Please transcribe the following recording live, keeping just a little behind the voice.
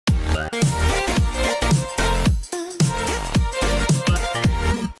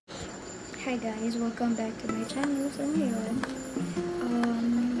guys, welcome back to my channel. So ngayon,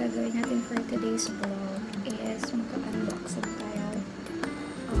 gagawin natin for today's vlog is mag-unboxing tayo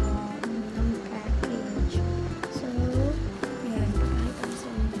ng package. So, ayan, pakakita ko sa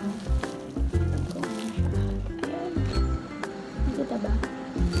inyo kung ano siya. Ayan, nakita ba?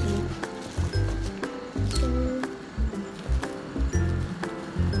 Ayan. So,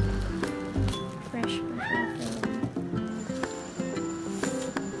 fresh pa siya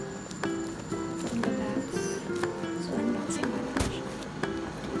from the box. So, unboxing natin siya.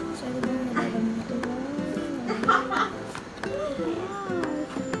 So, ano ba nalaman ito?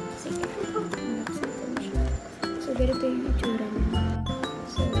 Sige, unboxing ko siya. So, ganito yung itsura niya.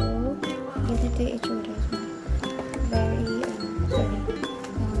 So, ganito yung itsura niya. Very,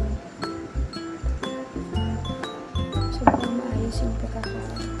 sobrang maayos yung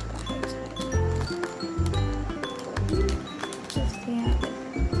pagkakapahit sa akin. Just yeah,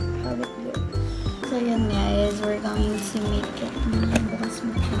 how it looks. So yun guys, we're going to make it. Bukas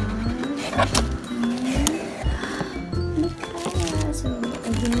mo siya. Mikana. So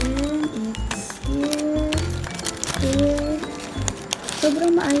again, it's here.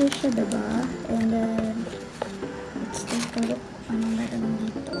 Sobrang maayos siya, diba? And then, let's take a look anong meron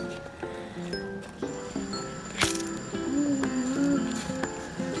dito.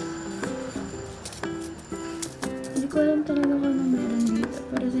 Hindi ko alam talaga kung anong meron dito.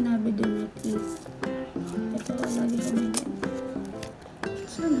 Pero sinabi din at least. Ito, lagi kami din.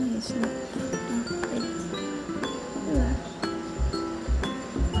 So nice. Wait. Diba?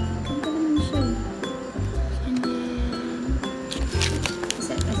 Ganda naman siya eh. And then,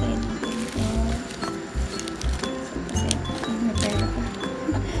 set aside natin ito. Set aside. May pera pa.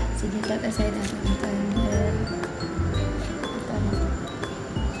 Sige, set aside natin ito. And then, ito na.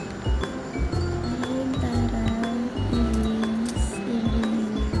 Ayun, tara. Earrings.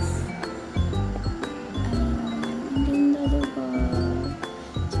 Ang ganda diba?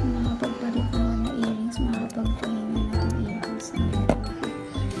 So, makapagpalit na ako na earrings. Makapagpahinga na itong earrings na meron.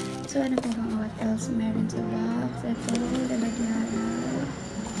 So, ano pa bang what else meron sa box? Ito, lalagyan.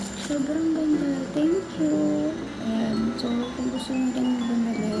 Sobrang ganda. Thank you. Ayan. So, kung gusto nyo rin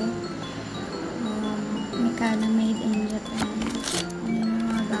bumili, Mikana made in Japan. Ano yung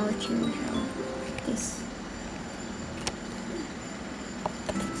mga voucher siya. This.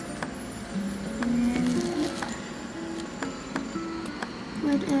 And,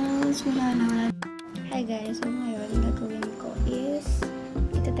 what else? Wala na. Hi guys. So, ngayon, gagawin ko is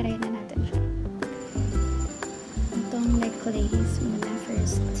itatry na natin siya. Itong necklace muna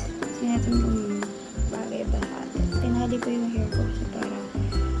first. Sige natin kung bagay ba natin. Tinali ko yung hair ko kasi para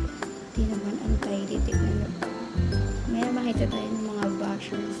di naman untidy. Tignan mo pa. May makita tayo ng mga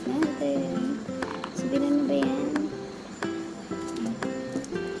blushers natin. Sabihin na ba yan?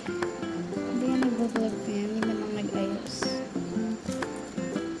 Hindi yan nag-vlog na yan. Hindi naman nag-ayos.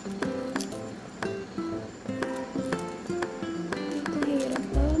 Ito hirap.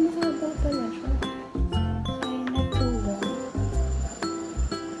 Parang mahaba pala siya. Ay, not too long.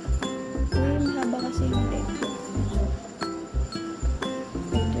 Uy, mahaba kasi yung leg ko.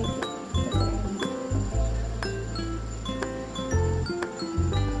 Wait.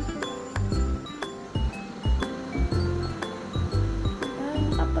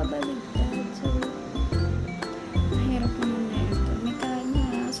 Nakapabaligtad. So, mahirap naman na ito.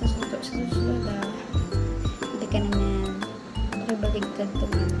 Mikana, sa susunod hindi ka naman nakabaligtad ito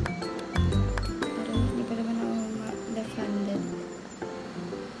man. Pero hindi pa naman ako defended.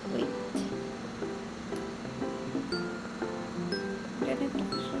 Wait. Ganito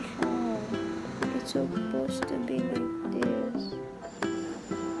kasi siya. It's supposed to be like this.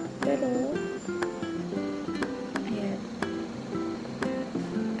 Pero, ayan.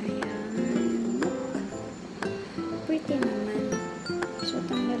 Pretty naman. So,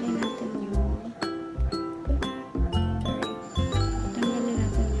 tanggalin natin yung tanggalin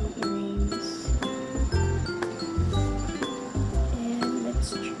natin yung earrings. And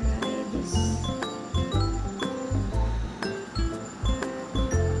let's try this.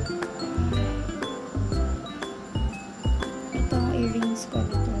 Ito ang earrings ko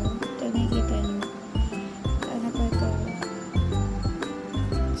nito. Ito nakikita nyo. Ano pa ito?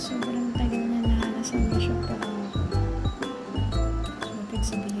 Sobrang tagal na nasa siya pa.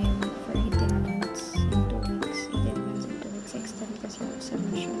 Sabihin for 18 months and 2 weeks. 18 months and 2 weeks. Extend kasi ako sa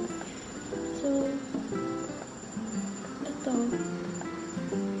mission. So, ito.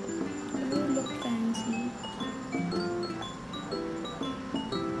 Oh, look fancy.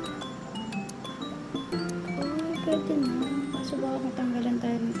 Oh, pwede na. Kaso baka matanggalan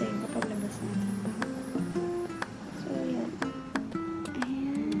tayo ng tayo kapag labas natin. So, yan.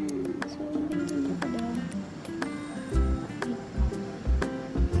 Ayan. So, ganda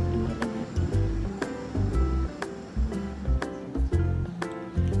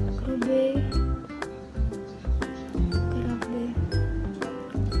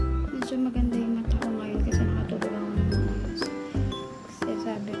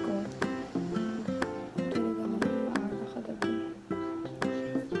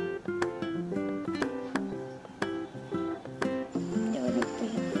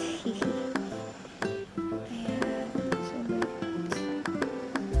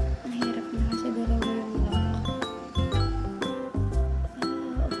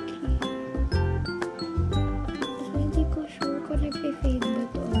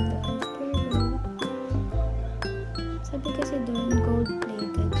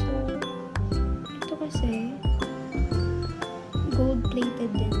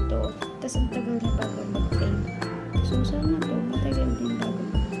tas ang tagal na bago mag-fade. So, sana to, matagal din bago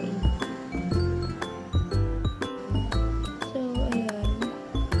mag-fade. So, ayan.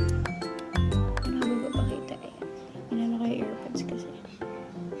 Ano ba papakita? Ayan. Inano kayo earpods kasi.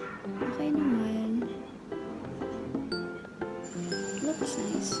 Okay naman. Looks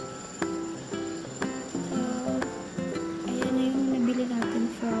nice. So, ayan na yung nabili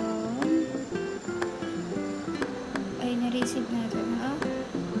natin from na-receive natin na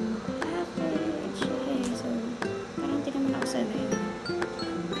package. Okay, so parang hindi naman ako sanay na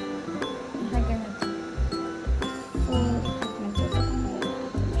nakaganap full apartment. So, tapang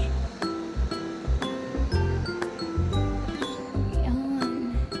natin siya. So,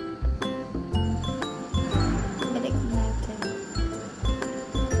 yan. Balik natin.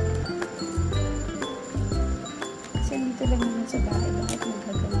 Kasi dito lang naman sa bahay. Bakit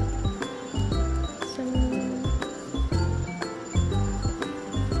magkaganap? So,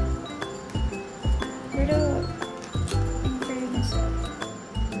 pero, in fairness,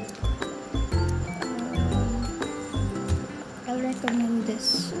 I'll recommend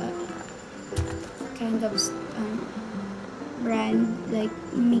this kind of brand like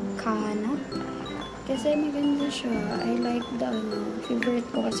Mikana. Kasi maganda siya. I like the favorite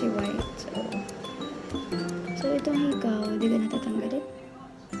ko kasi white. So itong hikaw, di ka natatanggalin?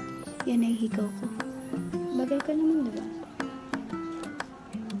 Yan ay hikaw ko. Bagay ko naman, diba?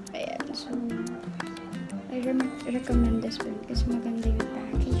 Ayan, so I recommend this one kasi maganda yung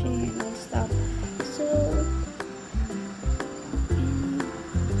packaging and all stuff. So,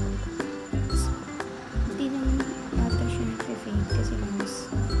 hindi naman ata siya nag-fade kasi mas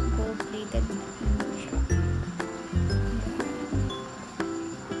gold-plated naman siya.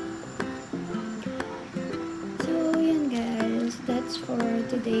 So, yan guys. That's for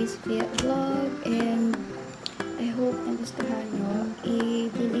today's vlog and I hope nagustuhan nyo.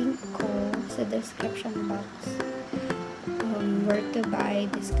 I-link ko sa description box where to buy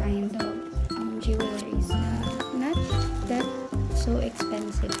this kind of jewelries na not that so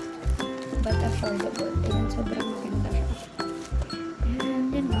expensive but affordable. Ayan, sobrang maganda siya.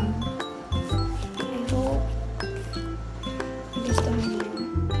 And yun lang. I hope nagustuhan nyo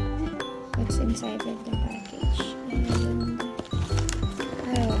what's inside of the package. And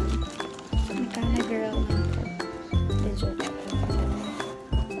Mikana girl na ako. The joke.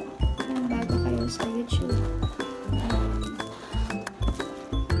 Bago kayo sa YouTube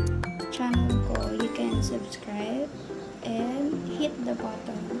channel ko, you can subscribe and hit the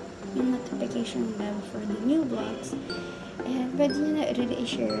button, yung notification bell for the new vlogs. And pwede nyo na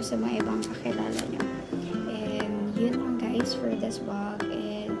i-share sa mga ibang kakilala nyo. And yun lang guys for this vlog.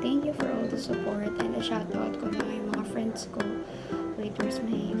 And thank you for all the support and the shoutout ko na yung mga friends ko. Wait, where's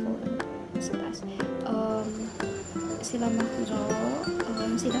my phone? Sa taas. Sila Makjo,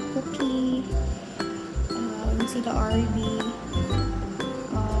 sila Cookie, sila RB,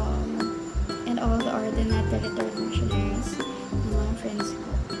 and all the ordinary returned missionaries ng mga friends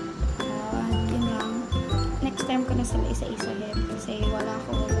ko. Yun lang. Next time ko na sila isa-isahin kasi wala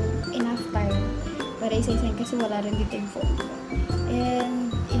ko enough time para isa-isahin kasi wala rin dito yung phone ko. And